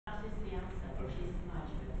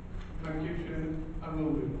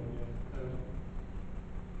will move on, yeah.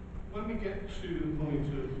 When we get to the point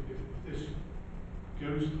of if this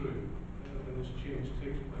goes through and this change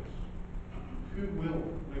takes place, who will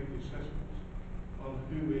make the assessment on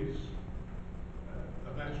who is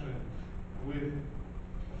a veteran with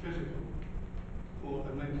a physical or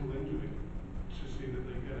a mental injury to see that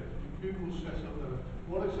they get it? Who will set up that?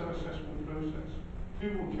 What is our assessment process? Who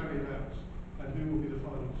will carry it out? And who will be the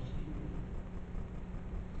final decision maker?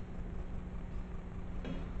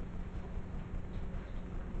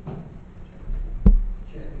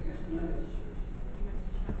 Chair, yes, no.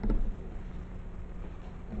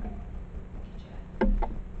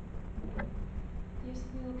 Yes,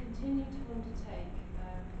 we will continue to undertake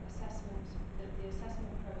assessment, the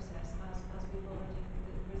assessment process as we've already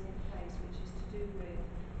was in place, which is to do with,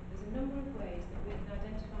 there's a number of ways that we can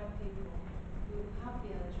identify people who have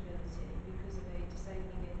the eligibility because of a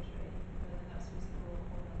disabling injury, whether that's physical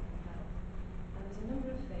or mental health. And there's a number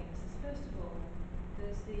of things. First of all,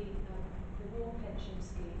 there's the war pension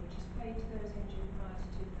scheme, which is paid to those injured prior to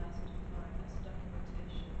 2005. That's a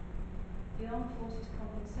documentation. The Armed Forces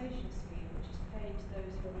Compensation Scheme, which is paid to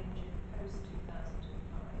those who were injured post-2005.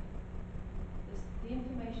 There's the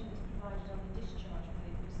information that's provided on the discharge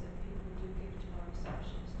papers that people do give to our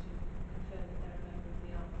receptions to confirm that they're a member of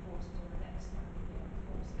the Armed Forces or an ex-member of the Armed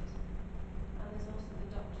Forces. And there's also the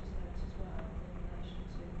doctor's note as well in relation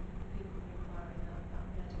to people requiring that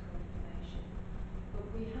medical information.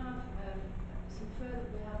 But we have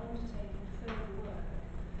we have undertaken further work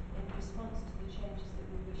in response to the changes that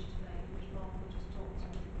we wish to make, which Mark will just talk a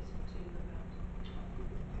little bit to you about.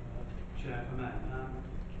 Chair, if I may,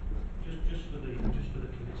 just for the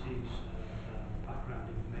committee's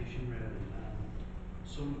background information, really.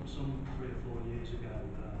 Some 3 or 4 years ago,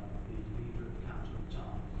 the leader of the council at the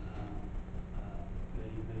time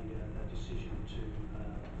made a decision to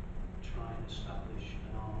try and establish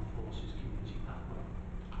an armed forces community pathway,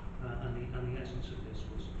 and the essence of this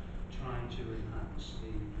was trying to enhance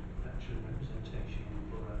the veteran representation in the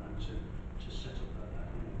borough and to set up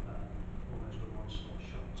almost a one-stop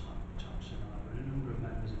shop type scenario. And a number of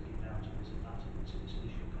members have been down to visit that in its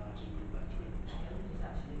initial guidance for veterans. It's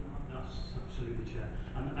actually not. That's absolutely, Chair.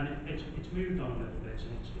 And it's moved on a little bit,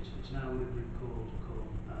 and it's now with a group called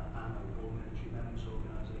AMO, or Military Members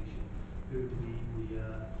Organisation, who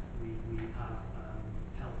we have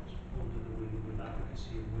helped under the wing with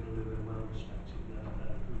advocacy, and Will, who are a well-respected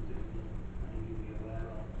group that you'll be aware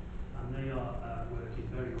of. And they are working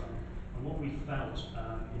very well. And what we felt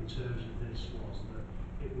in terms of this was that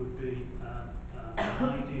it would be an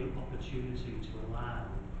ideal opportunity to allow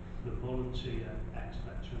the volunteer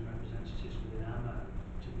ex-veteran representatives within AMO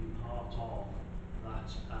to be part of that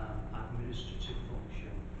administrative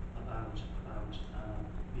function about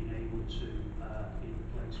being able to be the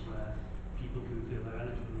place where people who feel they're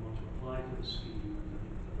eligible and want to apply for the scheme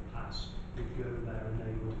for the pass would go there, and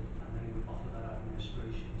they would offer that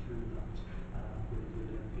administration through that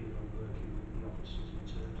with an appeal on working with the officers in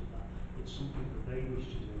terms of that. It's something that they wish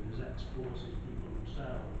to do, and as ex-forces people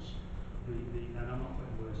themselves, and I'm not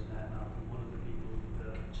putting words in their mouth, and one of the people,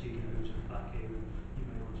 Tina, who's back here, and you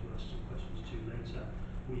may want to ask some questions to later,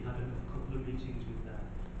 we had a couple of meetings with them,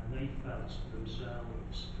 and they felt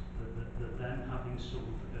themselves that them having some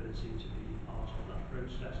ability to be part of that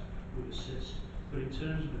process would assist. But in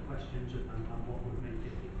terms of the questions and what would make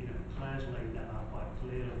it, Claire's laid that out quite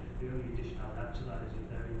clearly. The only addition I'd add to that is if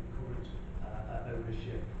they're in current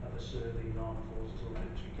ownership of a serving armed forces or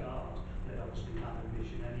military guard, they'd obviously have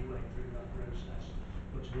admission anyway through that process.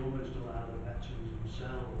 But to almost allow the veterans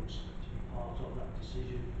themselves to be part of that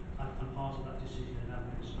decision, and part of that decision in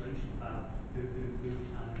administration about who can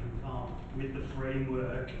and who can't, with the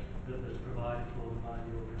framework that's provided for them by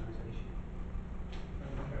the organisation.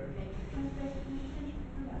 Okay, can I finish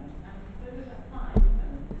for a moment? We're applying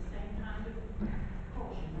the same kind of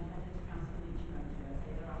caution that I did to Councillor Leach a moment ago.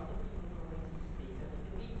 There are other people who are waiting to speak, so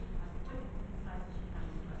if we as quick and concise as you can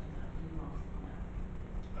with questions, I can move on to someone else.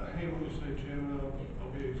 I hear what you say, Chairman.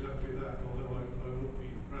 I'll be exactly that, although I won't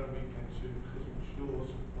be browbeaten to cutting short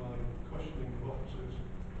my questioning of officers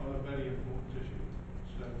on a very important issue.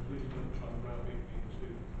 So please don't try and browbeat me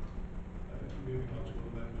into moving on to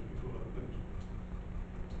other members before I finish.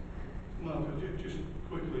 Mark, just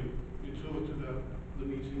quickly, you talked about the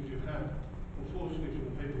meetings you've had. Unfortunately, from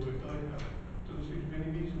the paperwork I have, doesn't seem to be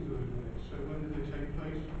any meetings of those minutes. So when did they take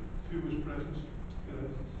place? Who was present?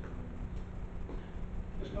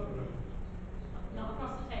 It's not relevant. Not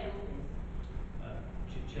across the table, please.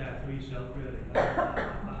 Chair, for yourself, really.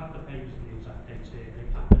 I have the papers and the exact dates here.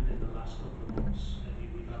 They've happened in the last couple of months.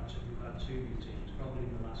 We've had 2 meetings, probably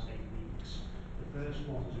in the last 8 weeks. The first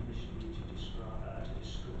one was initially to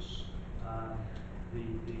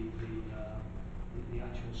the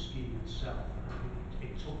actual scheme itself.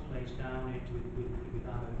 It took place down it with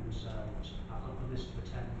AMO themselves. I've got the list of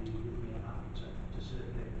attendees with me. I'm happy to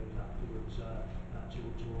circulate those afterwards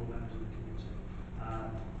to all members of the committee.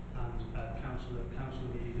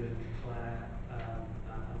 Councillor Eden, Claire,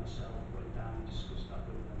 and myself went down and discussed that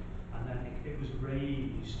with them. And then it was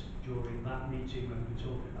raised during that meeting when we were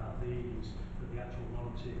talking about these, that the actual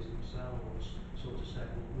volunteers themselves sort of said,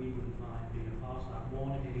 well, we wouldn't mind being a part of that.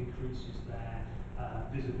 One, it increases their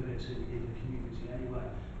visibility in the community anyway.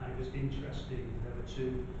 And it was interesting, there were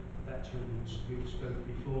two veterans who spoke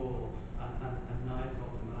before, and neither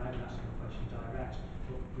of them, and I haven't asked them a question direct,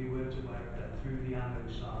 but we weren't aware of them through the AMO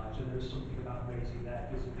side, and there was something about raising their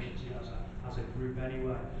visibility as a group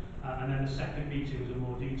anyway. And then the second meeting was a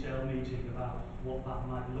more detailed meeting about what that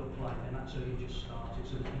might look like, and that's only just started.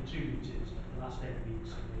 So there's been two meetings, the last 8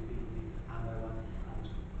 weeks, and they've been the AMO and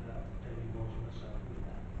David Walsh and myself with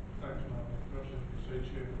them. Thanks, Mark. Perhaps if you say,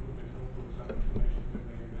 Chair, it would be helpful with that information that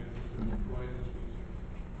may have been able to provide this meeting,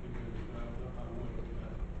 because I'm working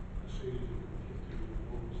at a series of conflicting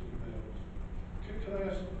reports, emails. Can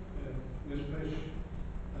I ask Ms. Fish,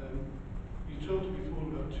 you talked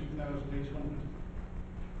before about 2,800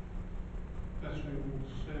 veterans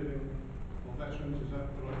serving, or veterans, is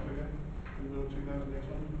that the right figure? About 2,800?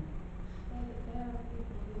 They are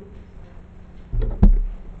people who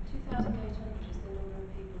 2,800 is the number of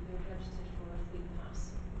people who have registered for a free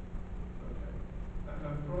pass. Okay.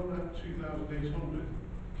 And from that 2,800,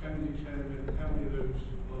 can you determine how many of those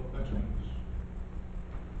are veterans?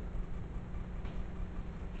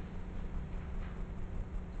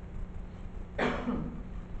 I'll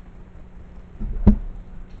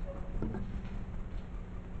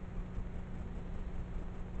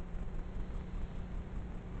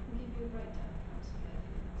give you a breakdown, Councillor, if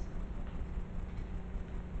that's helpful.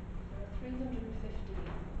 There are 350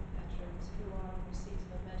 veterans who are on receipt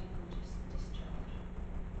of a medical discharge.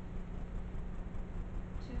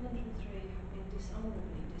 203 have been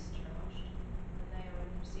dishonourably discharged, and they are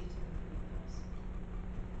in receipt of a free pass.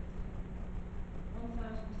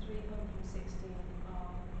 1,316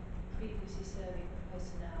 are previously serving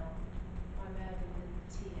personnel, primarily within the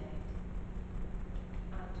TA,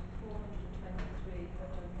 and 423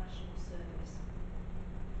 have done national service.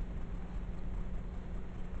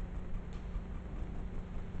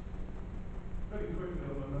 Very quickly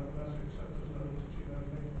on the mathematics, that does that into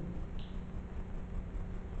 2,800?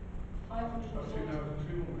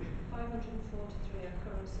 2,200. 543 are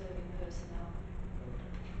current serving personnel. Okay.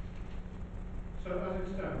 So as it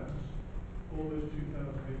stands, all those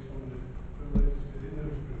 2,800 who are registered in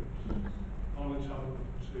those groups are entitled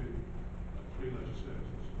to free leisure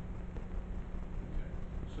services. Okay.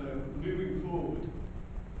 So moving forward,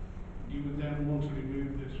 you would then want to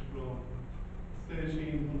remove this from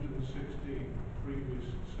 1,316 previous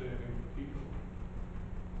serving people.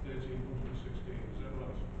 1,316, is that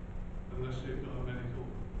right? Unless they've got a medical,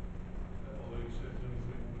 although you said only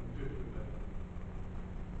 350 better.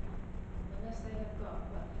 Unless they have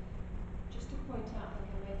got, well, just to point out, I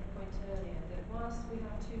think I made the point earlier, that whilst we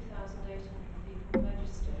have 2,800 people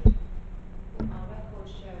registered, our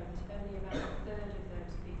records show that only about a third of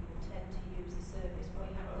those people tend to use the service.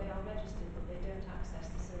 They are registered, but they don't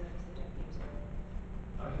access the service, they don't use it.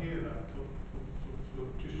 I hear that, but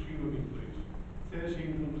just humour me, please.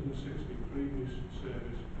 1,360 previous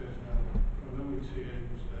service personnel, primarily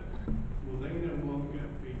TAs there, will they no longer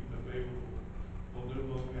be available or no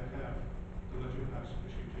longer have the leisure pass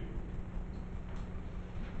issued to you?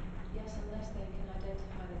 Yes, unless they can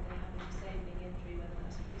identify that they have a disabling injury, whether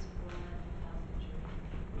that's a physical or mental health injury.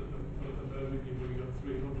 But at the moment you've only got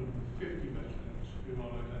 350 veterans who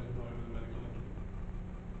are identified with a medical injury.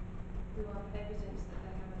 Who are evidence that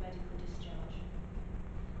they have a medical discharge.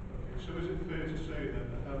 Okay, so is it fair to say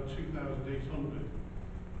then that out of 2,800,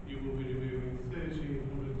 you will be removing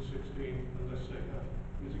 1,316 unless they have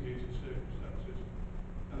mitigated circumstances,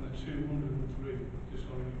 and the 203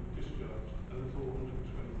 dishonorably discharged, and the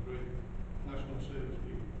 423 national service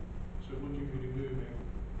people? So would you be removing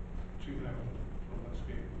 2,000 from that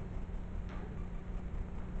scheme?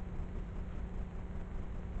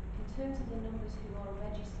 In terms of the numbers who are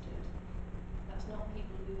registered, that's not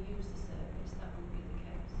people who use the service, that would be the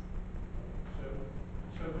case.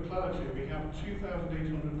 So for clarity, we have 2,800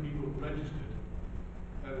 people registered,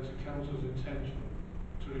 and it's a council's intention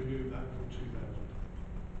to remove that from 2,000.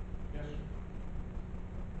 Yes?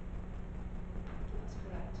 That's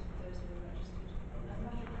correct, those who are registered. And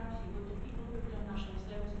Patrick Crowley, will the people who have done national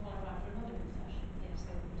service qualify for another concession? Yes,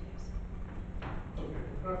 they would, yes. Okay,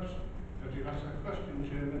 perhaps, as you asked that question,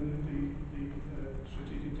 Chairman, the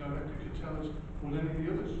strategic director could tell us, will any of the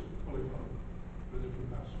others qualify for a different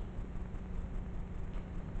pass?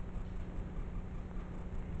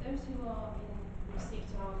 Those who are in receipt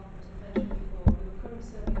of, as I mentioned before, who are current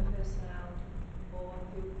serving personnel or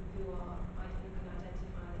who are, who can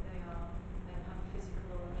identify that they are have a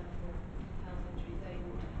physical or a mental health injury, they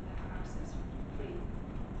would have access free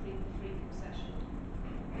concession.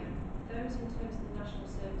 Those in terms of the national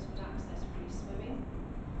service would access free swimming.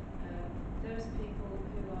 Those people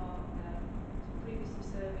who are previously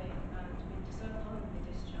serving and been dishonourably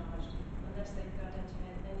discharged, unless they could identify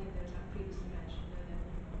any of those I've previously mentioned, no, they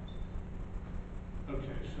would not.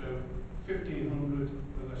 Okay, so 1,500,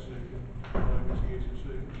 unless they can provide mitigating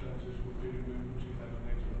circumstances, would be removed from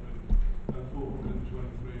 2,800, and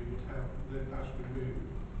 423 would have their pass removed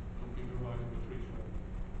and be provided with free swimming.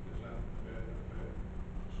 Is that fair?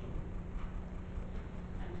 Summary?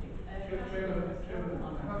 Thank you. Chairman,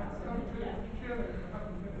 I haven't finished.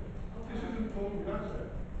 This is an important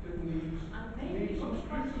matter that needs some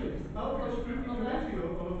scrutiny. Are we a scrutiny committee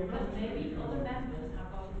or are we not a scrutiny Maybe other committee? members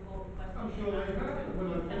have got important questions. I'm sure they have. When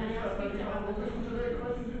I Can I finish ask that, you to have I'll listen to their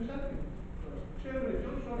questions intently. Chairman, if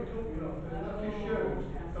you're trying to cut me off, then that just shows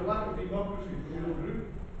a lack of democracy from your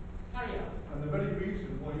group. Carry on. And the very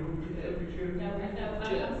reason why your group should be chairing the meeting. I'm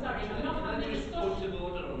sorry, I'm not having a Just a point discussion. of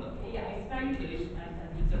order on that point. Yeah, it's very Please. good.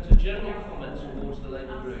 That's a general comment towards the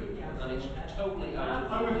Labour group, and it's totally out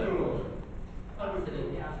I of order. withdraw.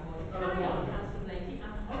 Absolutely out of order. Carry on, Councillor Blakey,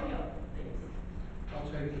 and hurry up, please. I'll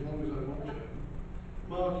take it as long as I want to.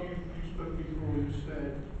 Mark, you spoke before, you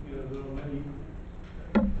said, there are many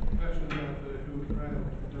veterans out there who are proud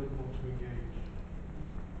who don't want to engage.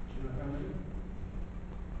 Do you know how many?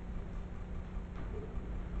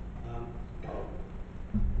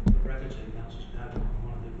 Brevity, that's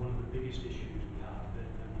one of the biggest issues we have, and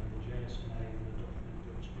the JSNA and the document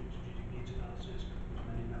of strategic needs analysis, which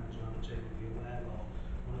many members around the table will be aware of.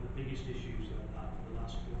 One of the biggest issues that I've had for the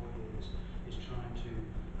last 4 years is trying to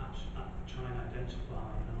try and identify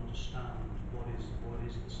and understand what is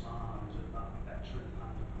the size of that veteran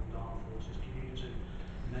and armed forces community.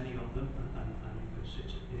 Many of them, and you could sit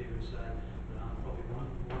here and say that I'm probably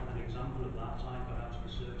an example of that. I got out of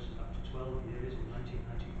the services after 12 years in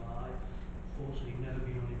 1995. Fortunately, never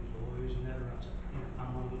been unemployed, never had to,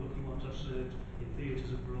 I'm one of the lucky ones. I've served in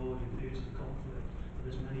theatres abroad, in theatres of conflict, but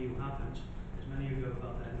there's many who haven't. There's many who go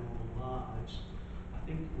about their normal lives. I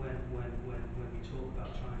think when we talk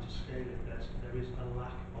about trying to scale it, there is a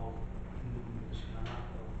lack of numbers and a lack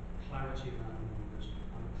of clarity around numbers.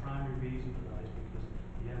 And the primary reason for that is because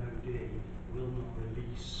the MOD will not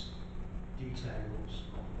release details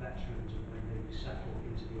of veterans and when they resettle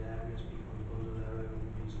into the areas because under their own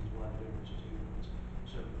reasons why they don't want to do that.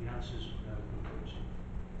 So the answer is no, unfortunately.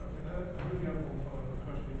 Okay, I really have one final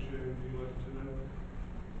question, Chair. Would you like to know?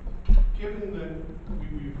 Given that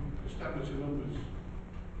we've established the numbers,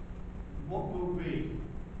 what will be,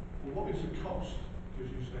 or what is the cost, because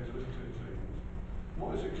you said limited savings,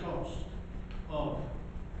 what is the cost of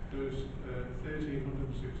those 1,316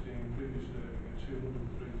 previous serving and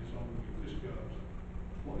 203 dishonorably discharged?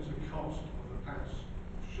 What is the cost of the pass?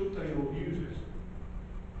 Should they all use it?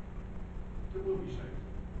 That will be saved.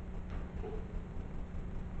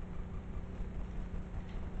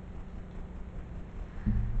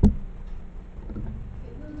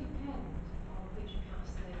 It will depend on which pass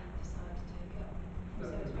they decide to take up. So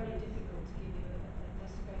it's very difficult to give you a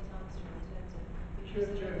straight answer in terms of,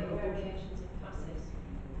 because there are variations in passes.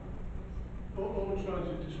 All I'm trying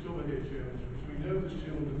to discover here, Chairman, is because we know there's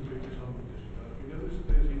 203 dishonorable discharge, we know there's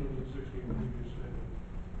 1,316 previous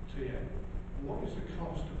TA. What is the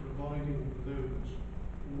cost of providing those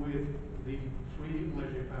with the free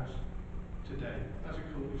leisure pass today, as it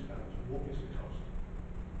currently stands? What is the cost?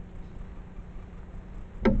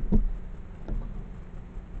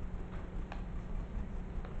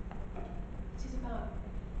 It is about,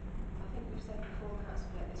 I think we've said before,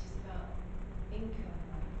 Councillor, this is about income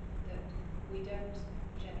that we don't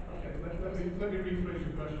generate. Okay, let me rephrase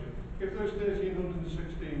the question. If those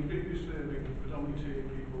 1,316 previous serving predominantly TA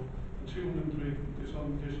people and 203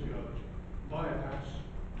 dishonorable discharge via pass,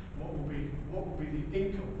 what will be the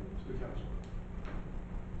income to the council?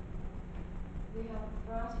 We have a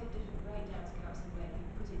variety of different breakdowns, Councillor Blakey,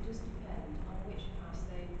 because it does depend on which pass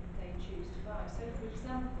they choose to buy. So, for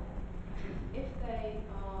example, if they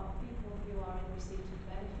are people who are in receipt of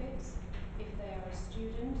benefits, if they are a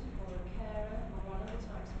student or a carer or on other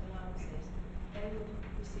types of allowances, they would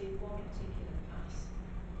receive one particular pass.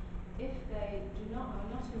 If they are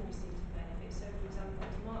not in receipt of benefits, so for example,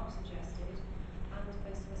 as Mark suggested, and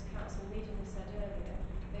as Councillor Meaden has said earlier,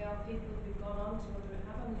 they are people who've gone on to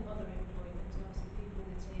have other employment, and obviously people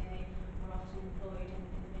in the TA employed in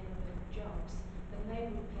other jobs, then they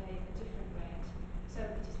would pay a different rate. So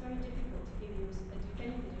it is very difficult to give you a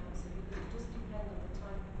definitive answer because it does depend on the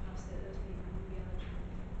type of pass that those people would be eligible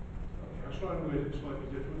for. Okay, I'll try and word it slightly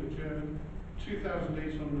differently, Chairman.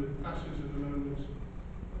 2,800 passes at the moment,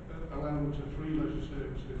 allowance of 3 leisure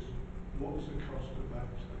services. What's the cost of that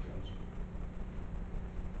to the council?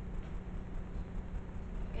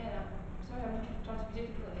 Again, I'm sorry, I'm not trying to be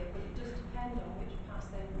difficult here, but it does depend on which pass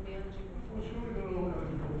they would be eligible for. Well, surely they're all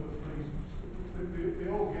eligible for free. They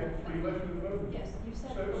all get 3 leisure at the moment. Yes, you've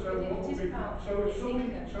said So, it, so but what it would is be, about so if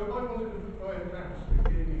somebody, income. so if I wanted to buy a tax that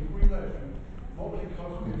gave me 3 leisure, what would it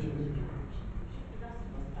cost me to live? The rest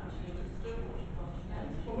of us actually understood what you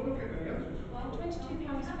meant. Well, we're not getting any answers. Well,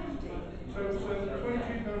 £22.50. So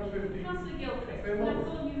 £22.50. Councillor Gilchrist, Per can I month.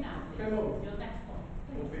 call you now, please? Per month. Your next point.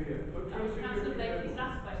 Or per year. But Councillor £22.50 Blakely's per month.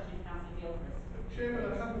 last question, Councillor Gilchrist. Chairman,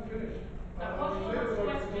 I haven't finished. Now, I'm what's your reserved last the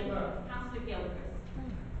right to question, come back. Councillor Gilchrist?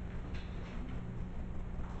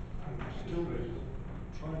 I'm still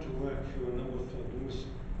trying to work through a number of things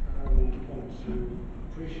and want to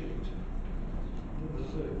appreciate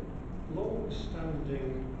there's a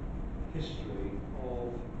long-standing history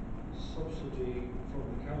of subsidy from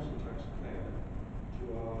the council taxpayer to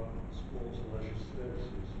our sports and leisure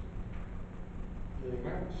services. The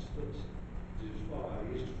amounts that is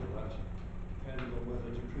devised for that depend on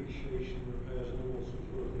whether depreciation, repairs and all sorts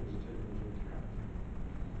of other things are taken into account.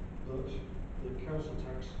 But the council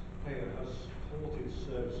taxpayer has supported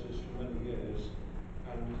services for many years,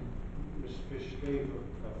 and Ms Fish gave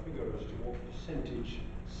a figure as to what percentage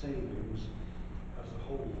savings as a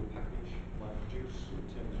whole package might produce in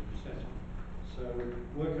terms of percent. So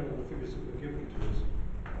working on the figures that were given to us,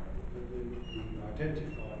 the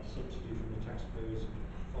identified subsidy from the taxpayers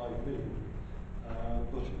 5 million,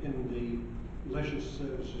 but in the leisure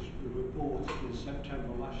services report in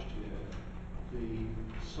September last year, the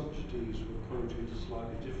subsidies were quoted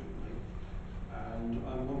slightly differently, and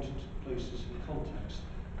I wanted to place this in context.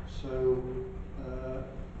 So,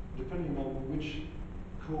 depending on which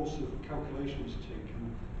course of calculation is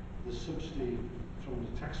taken, the subsidy from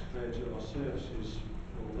the taxpayer to our services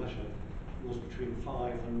for leisure was between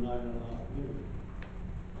 5 and 9.5 million.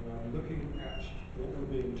 And I'm looking at what we're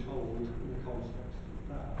being told in the context of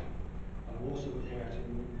that. And I'm also looking at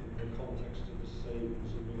in the context of the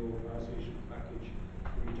savings and the organisation package,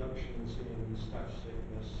 the reductions in staff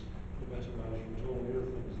sickness, the better management, all the other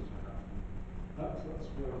things that are happening. That's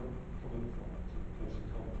where I'm coming from, to place in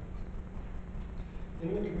context. In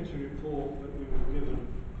the committee report that we were given,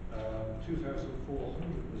 2,400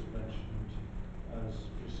 was mentioned as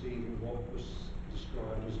receiving what was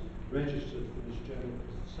described as registered for this general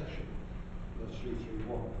session. That's 331.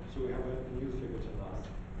 So we have a new figure tonight,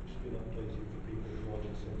 which has been updated for people who want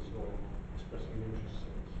to since or expressing an interest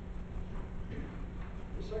since.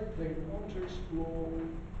 The second thing I want to explore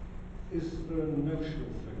is there a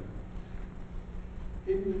notional figure.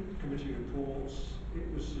 In committee reports, it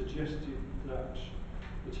was suggested that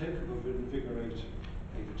the take-up of Invigorate 8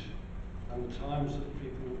 and the times that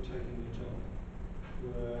people were taking it up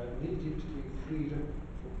were needed to be freed up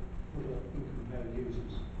for other income-paying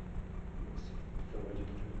users.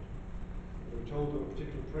 We were told there were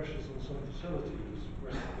particular pressures on some facilities,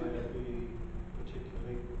 Westbury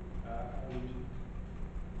particularly, and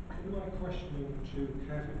in my questioning to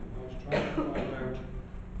Kevin, I was trying to find out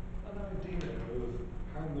an idea of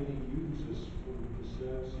how many users from the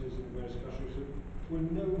services in various countries were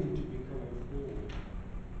known to be coming forward.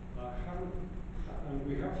 And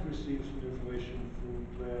we have received some information from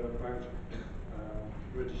Claire about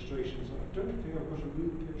registrations. I don't think I've got a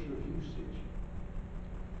real picture of usage.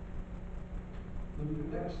 The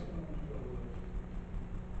next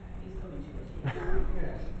He's coming to us.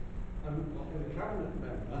 yes. And the cabinet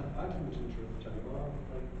member, I didn't interrupt anyone, I'm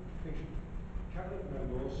very patient. Cabinet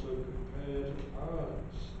member also compared our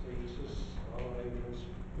status, our arrangements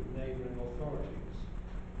with neighbouring authorities.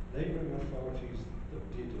 Neighbouring authorities that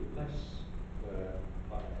did less were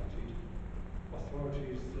highlighted.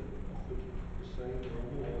 Authorities that offered the same or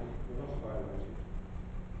more were not highlighted.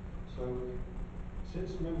 So,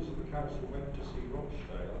 since members of the council went to see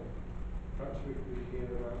Rochdale, perhaps we could hear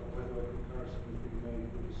about whether a comparison has been made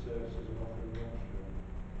with the services of offering Rochdale.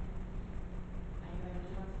 Are you able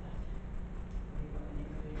to answer that? Have you got any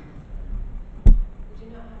experience? We do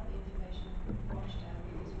not have the information from Rochdale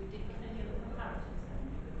because we did Any other comparisons then?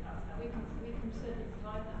 Because that's how we can certainly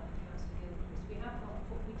provide that for Councillor Gilchrist. We have got,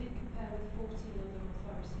 we did compare with 14 other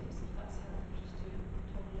authorities, if that's helpful, just to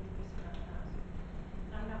talk a little bit about that. Is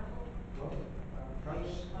that helpful? Well,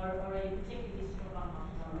 perhaps Or are you particularly strong on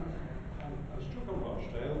Rochdale? I'm struck on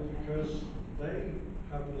Rochdale because they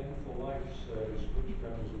have the Link for Life service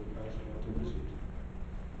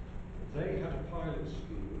pilot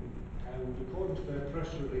scheme, and according to their press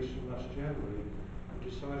release from last January, they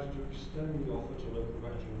decided to extend the offer to local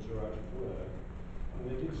veterans who are out of work. And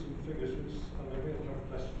they did some figures, and they may have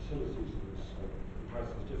less facilities in this, so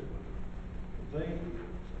comparison is difficult. They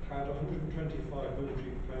had 125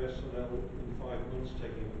 military personnel in 5 months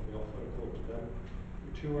taking up the offer, according to them,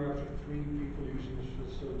 with 2 out of 3 people using the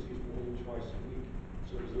facilities more than twice a week,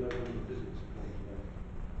 so it was 11 visits, according to them.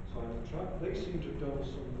 So they seem to have done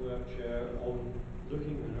some work, Chair, on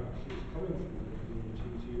looking at who actually is coming from the community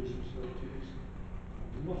to use facilities.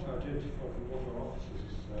 We've not identified from what our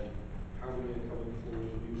officers have said how many are coming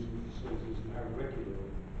forward and using the facilities and how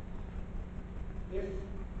regularly. If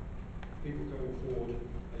people going forward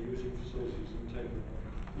are using facilities and taking up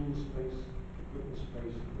pool space, equipment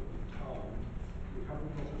time, we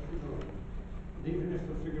haven't got a figure on it. And even if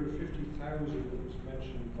the figure of 50,000 that was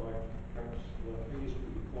mentioned by Councillor Hayes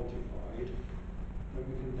could be quantified, then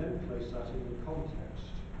we can then place that in the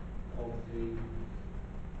context of the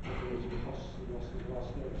operating costs and losses of our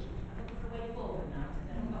services. I think it's the way forward now,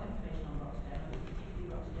 because I've got information on Rochdale, and particularly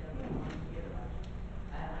Rochdale, we want to hear about.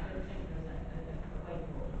 I don't think there's a way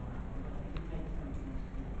forward on that one, but I think we've made the point we want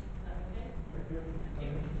to connect. Is that okay? Thank you.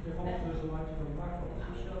 Thank you. If officers would like to come back, I'm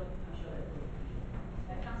obviously. sure they will.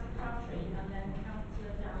 Councillor Crabtree, and then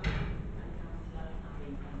Councillor Down, and Councillor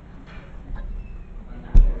Abbey, and Councillor Smith. In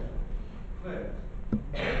that order. Claire,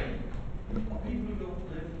 people who don't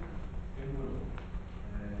live in Wirral,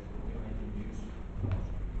 will be making use of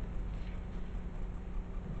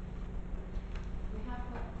We have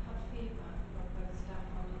had feedback from both staff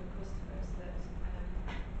and other customers that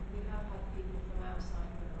we have had people from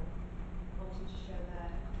outside Wirral wanting to show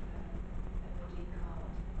their MOD card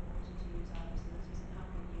and wanting to use our facilities and have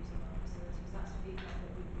been using our facilities. That's feedback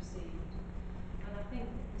that we've received. And I think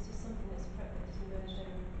this is something that's emerged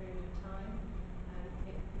over a period of time.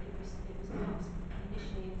 It was not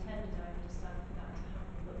initially intended, I understand, for that to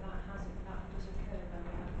happen, but that does occur when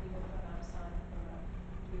we have people from outside the borough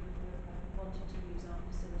who wanted to use our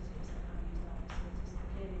facilities and have used our facilities. And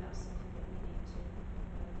clearly that's something that we need to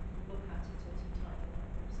look at in terms of tightening that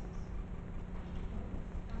process.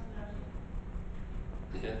 Councillor Abbey.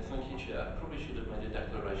 Yeah, thank you, Chair. I probably should have made a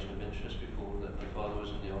declaration of interest before that my father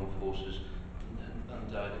was in the armed forces and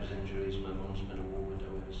died of his injuries. My mum's been a war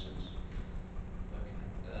widow ever since. Okay,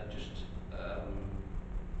 just a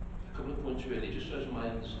couple of points really, just as my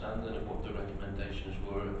understanding of what the recommendations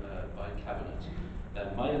were by Cabinet.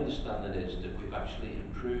 My understanding is that we've actually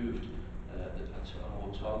improved a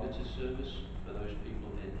more targeted service for those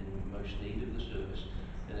people in most need of the service,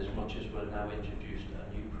 in as much as we're now introduced a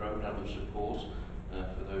new programme of support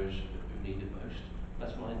for those who need it most.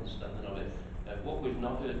 That's my understanding of it. What we've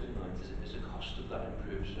not heard tonight is the cost of that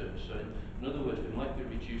improved service. So in other words, we might be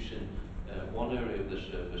reducing one area of the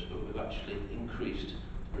service, but we've actually increased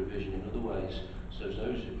the provision in other ways. So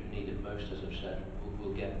those who need it most, as I've said,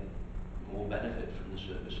 will get more benefit from the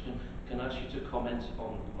service. Can I ask you to comment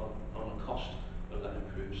on the cost of that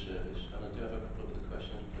improved service? And I do have a couple of other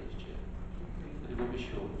questions, please, Chair. But it will be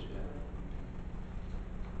short, Chair.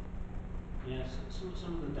 Yes,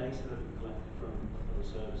 some of the data that we collected from other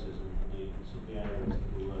services and some of the areas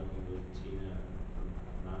that we're working with Tina from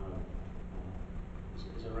AMO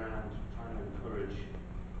is around trying to encourage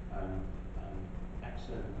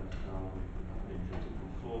ex-serving personnel who have an injury to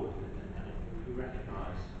come forward, and we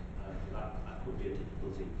recognise that could be a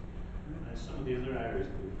difficulty. And some of the other areas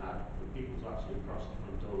that we've had, for people to actually cross the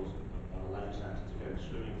front doors of a leisure centre to go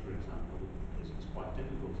swimming, for example, is quite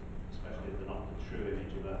difficult, especially if they're not the true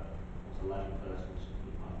image of a leisure person or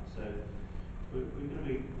something like that. So we're going to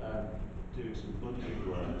be doing some budgeting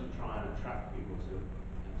work to try and attract people to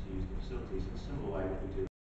use the facilities in a similar way that we do